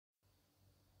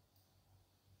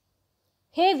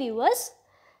Hey viewers,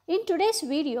 in today's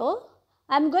video,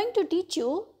 I am going to teach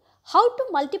you how to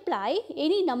multiply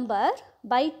any number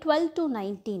by 12 to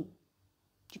 19.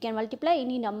 You can multiply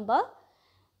any number,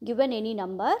 given any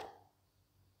number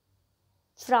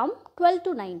from 12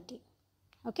 to 19.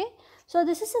 Okay, so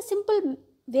this is a simple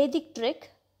Vedic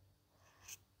trick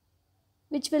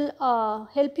which will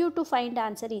help you to find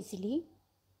answer easily.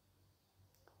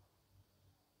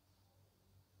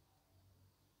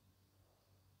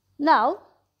 Now,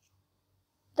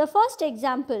 the first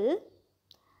example,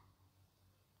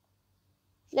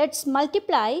 let's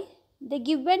multiply the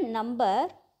given number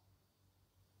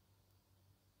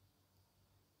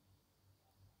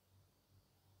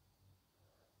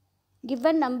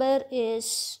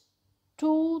is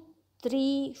 2,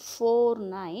 3, 4,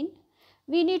 9.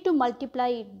 We need to multiply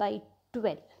it by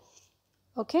 12.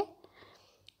 Okay.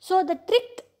 So, the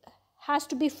trick has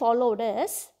to be followed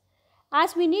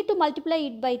as we need to multiply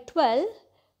it by 12,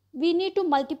 we need to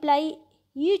multiply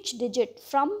each digit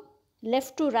from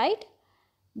left to right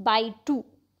by 2.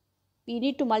 We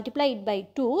need to multiply it by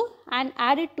 2 and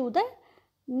add it to the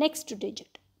next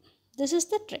digit. This is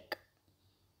the trick.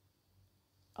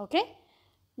 Okay.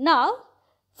 Now,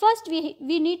 first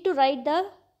we need to write the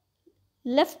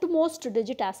leftmost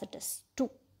digit as it is, 2.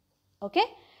 Okay.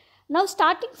 Now,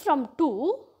 starting from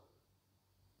 2,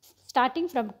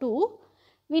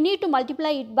 we need to multiply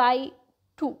it by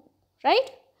 2, right?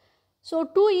 So,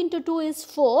 2 into 2 is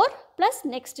 4 plus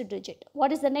next digit.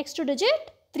 What is the next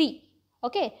digit? 3.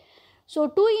 Okay. So,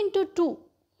 2 into 2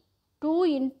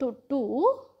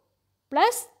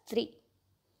 plus 3.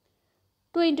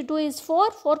 2 into 2 is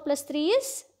 4. 4 plus 3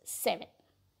 is 7.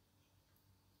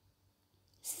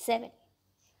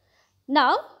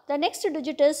 Now, the next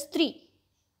digit is 3.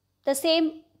 The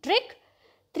same trick,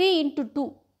 3 into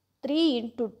 2. 3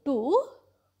 into 2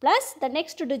 plus the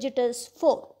next digit is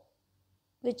 4,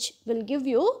 which will give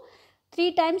you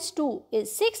 3 times 2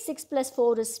 is 6, 6 plus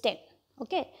 4 is 10.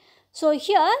 Okay. So,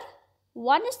 here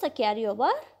 1 is the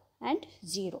carryover and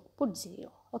 0, put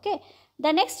 0. Okay.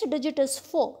 The next digit is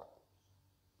 4.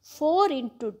 4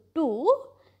 into 2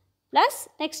 plus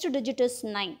next digit is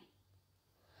 9.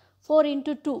 4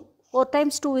 into 2, 4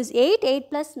 times 2 is 8, 8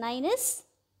 plus 9 is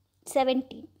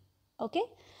 17. Okay.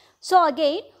 So,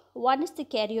 again 1 is the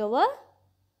carryover,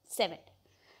 7.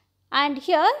 And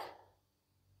here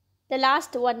the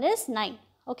last one is 9.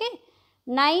 Okay.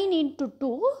 9 into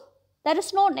 2, there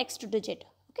is no next digit.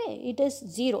 Okay. It is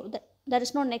 0. There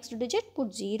is no next digit,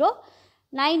 put 0.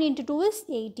 9 into 2 is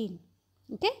 18.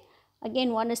 Okay.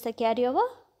 Again 1 is the carryover,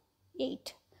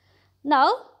 8.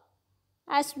 Now,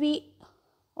 as we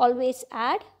always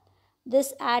add,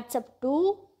 this adds up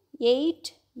to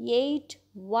 8, 8,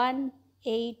 1,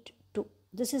 8, 2.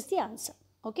 This is the answer.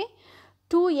 Okay.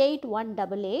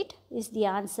 28188 is the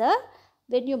answer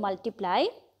when you multiply.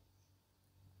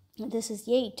 This is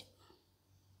 8.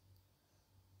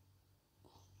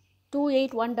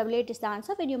 28188 is the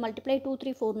answer when you multiply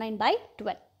 2349 by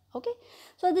 12. Okay.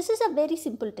 So, this is a very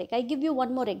simple trick. I give you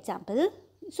one more example.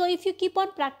 So, if you keep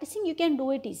on practicing, you can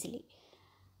do it easily.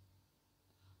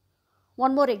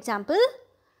 One more example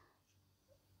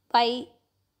by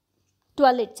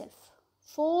 12 itself.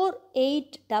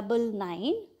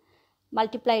 4899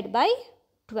 multiplied by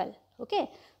 12. Okay.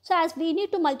 So, as we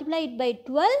need to multiply it by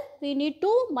 12, we need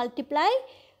to multiply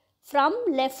from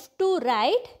left to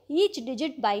right each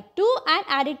digit by 2 and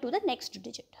add it to the next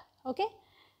digit. Okay.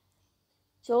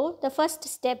 So, the first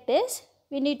step is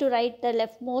we need to write the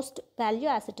leftmost value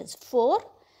as it is 4,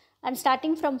 and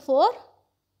starting from 4,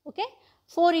 okay,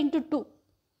 4 into 2.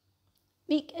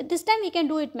 This time we can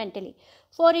do it mentally.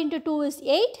 4 into 2 is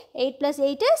 8, 8 plus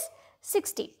 8 is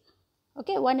 16.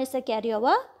 Okay, 1 is the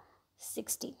carryover,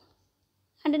 16.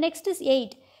 And the next is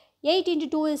 8. 8 into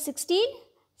 2 is 16,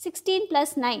 16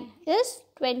 plus 9 is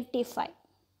 25.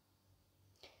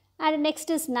 And the next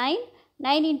is 9,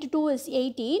 9 into 2 is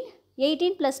 18,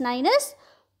 18 plus 9 is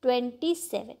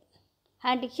 27.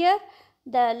 And here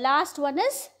the last one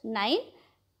is 9.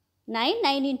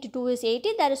 9 into 2 is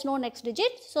 18. There is no next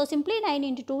digit. So, simply 9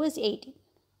 into 2 is 18.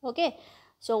 Okay.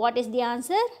 So, what is the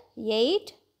answer?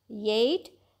 8, 8,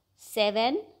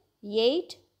 7,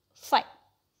 8, 5.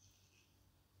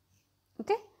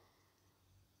 Okay.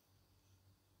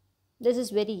 This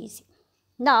is very easy.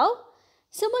 Now,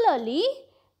 similarly,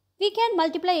 we can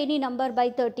multiply any number by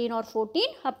 13 or 14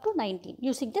 up to 19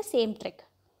 using the same trick.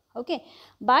 Okay.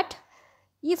 But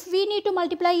if we need to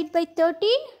multiply it by 13,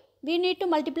 we need to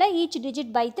multiply each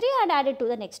digit by 3 and add it to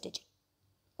the next digit.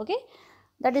 Okay.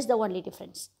 That is the only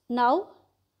difference. Now,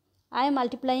 I am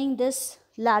multiplying this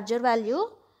larger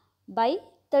value by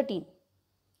 13.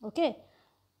 Okay.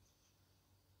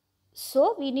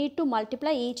 So we need to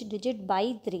multiply each digit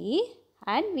by 3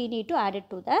 and we need to add it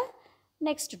to the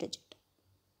next digit.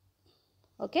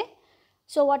 Okay.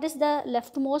 So what is the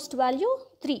leftmost value?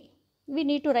 3. We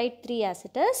need to write 3 as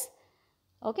it is.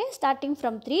 Okay. Starting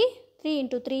from 3. 3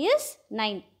 into 3 is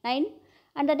 9. 9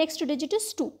 and the next digit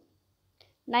is 2.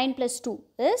 9 plus 2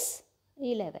 is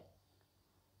 11.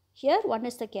 Here 1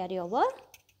 is the carryover,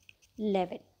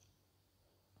 11.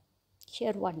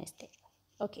 Here 1 is there.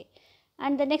 Okay.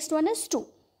 And the next one is 2.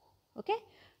 Okay.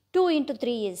 2 into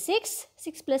 3 is 6.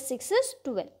 6 plus 6 is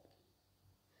 12.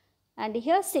 And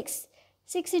here 6.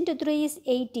 6 into 3 is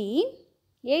 18.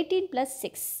 18 plus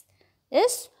 6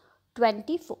 is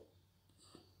 24.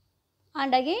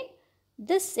 And again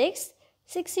this 6.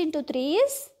 6 into 3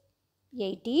 is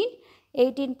 18.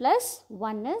 18 plus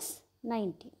 1 is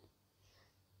 19.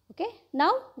 Okay.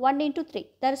 Now 1 into 3.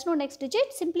 There is no next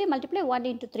digit. Simply multiply 1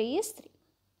 into 3 is 3.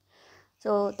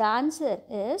 So the answer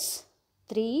is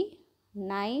 3,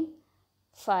 9,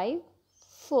 5,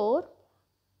 4,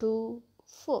 2,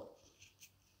 4.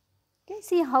 Okay.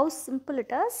 See how simple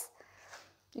it is.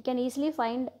 You can easily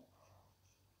find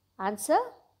answer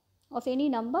of any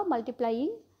number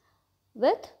multiplying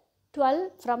with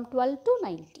 12 from 12 to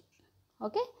 90.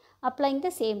 Okay. Applying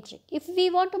the same trick. If we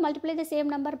want to multiply the same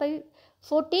number by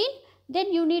 14,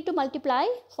 then you need to multiply,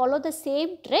 follow the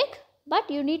same trick, but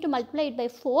you need to multiply it by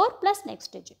 4 plus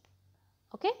next digit.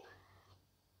 Okay.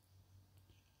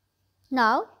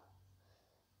 Now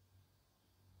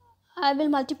I will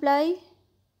multiply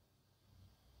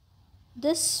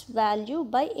this value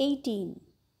by 18.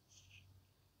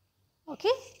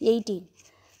 Okay, 18.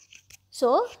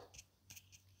 So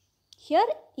here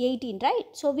 18, right?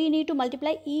 So we need to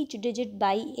multiply each digit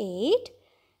by 8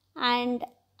 and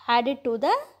add it to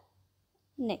the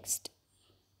next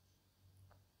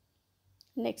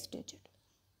digit.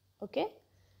 Okay.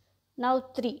 Now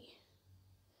 3.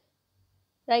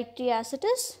 Write 3 as it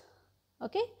is.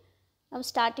 Okay. Now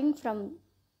starting from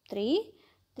 3.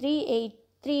 3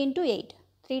 into 8.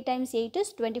 3 times 8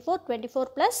 is 24. 24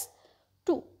 plus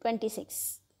 2,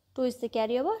 26. 2 is the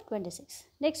carryover, 26.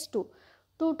 Next 2.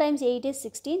 2 times 8 is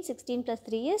 16. 16 plus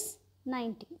 3 is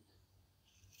 19.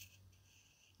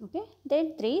 Okay.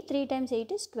 Then 3. 3 times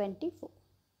 8 is 24.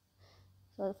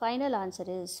 So the final answer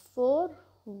is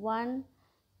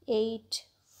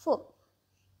 4184.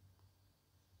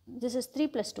 This is 3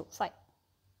 plus 2, 5.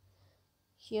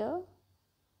 Here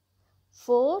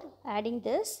 4, adding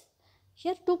this.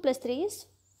 Here 2 plus 3 is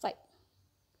 5.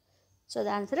 So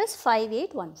the answer is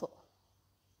 5814.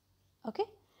 Okay.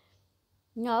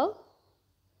 Now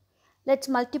let's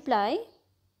multiply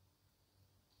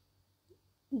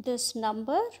this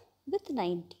number with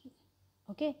 19.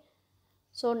 Okay.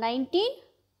 So 19,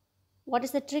 what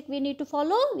is the trick we need to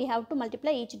follow? We have to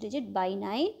multiply each digit by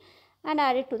 9 and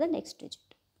add it to the next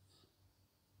digit.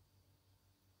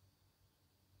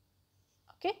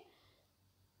 Okay.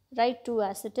 Write 2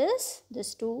 as it is.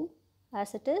 This 2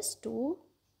 as it is. 2.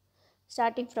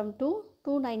 Starting from 2.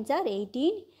 2 9s are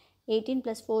 18. 18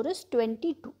 plus 4 is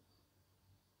 22.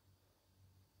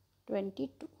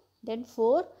 22. Then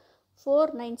 4.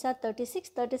 4 9s are 36.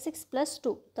 36 plus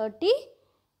 2.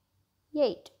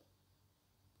 38.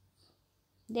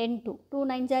 Then 2. 2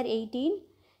 9s are 18.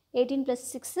 18 plus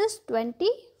 6 is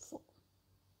 24.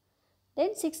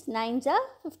 Then 6 9s are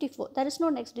 54. There is no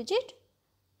next digit.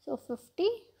 So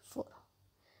 54.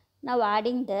 Now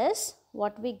adding this,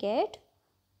 what we get?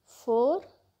 4,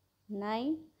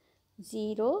 9,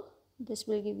 0. This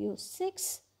will give you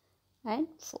 6 and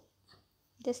 4.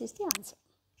 This is the answer.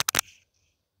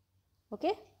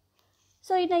 Okay.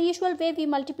 So in the usual way, we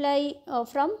multiply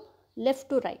from left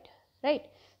to right. Right.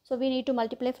 So we need to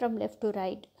multiply from left to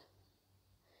right.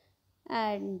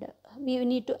 And we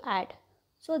need to add.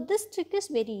 So this trick is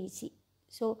very easy.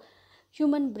 So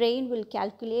human brain will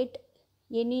calculate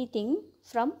anything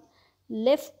from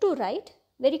left to right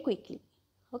very quickly.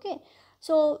 Okay.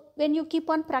 So when you keep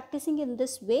on practicing in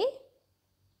this way,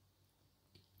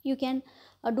 you can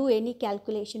do any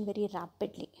calculation very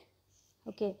rapidly.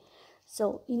 Okay.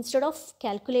 So instead of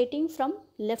calculating from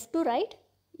left to right,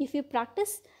 if you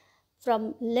practice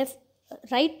from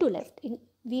right to left,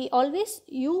 we always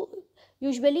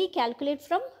usually calculate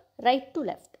from right to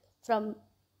left. From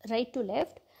right to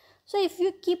left. So if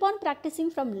you keep on practicing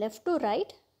from left to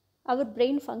right, our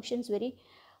brain functions very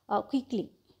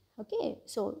quickly. Okay.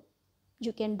 So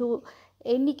you can do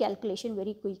any calculation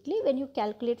very quickly when you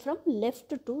calculate from left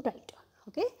to right.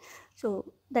 Okay.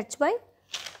 So that's why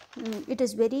it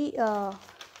is very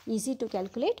easy to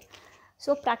calculate.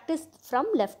 So practice from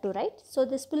left to right. So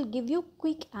this will give you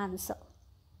quick answer.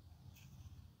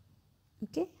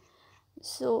 Okay.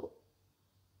 So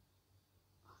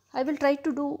I will try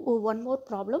to do one more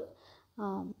problem,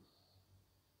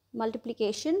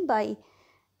 multiplication by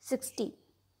 16.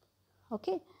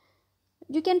 Okay,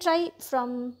 you can try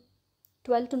from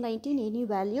 12 to 19 any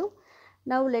value.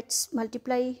 Now let's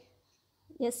multiply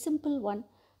a simple one,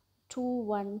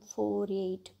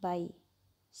 2148 by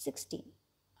 16.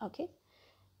 Okay,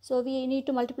 so we need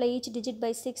to multiply each digit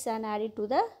by 6 and add it to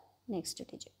the next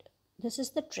digit. This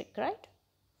is the trick, right?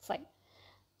 Fine.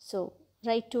 So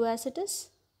write 2 as it is.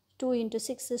 2 into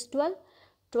 6 is 12.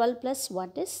 12 plus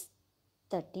 1 is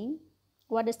 13.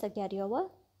 What is the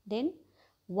carryover? Then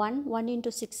 1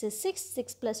 into 6 is 6.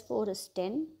 6 plus 4 is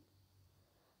 10.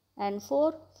 And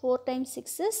 4 times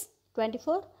 6 is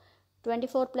 24.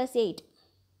 24 plus 8.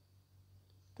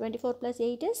 24 plus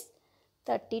 8 is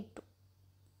 32.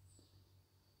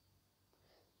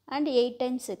 And 8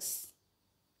 times 6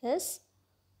 is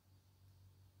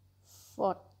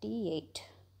 48.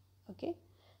 Okay,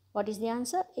 what is the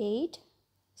answer? 8,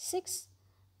 6,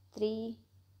 3,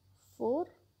 4,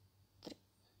 3.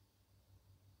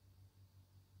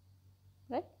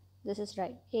 Right? This is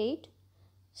right. 8,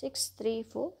 6, 3,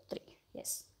 4, 3.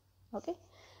 Yes. Okay.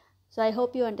 So I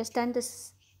hope you understand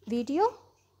this video.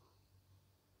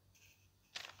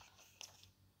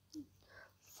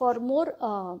 For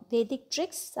more Vedic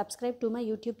tricks, subscribe to my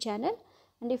YouTube channel.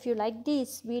 And if you like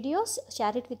these videos,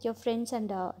 share it with your friends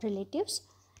and relatives.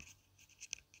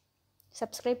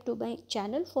 Subscribe to my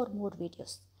channel for more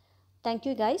videos. Thank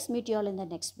you guys. Meet you all in the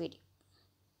next video.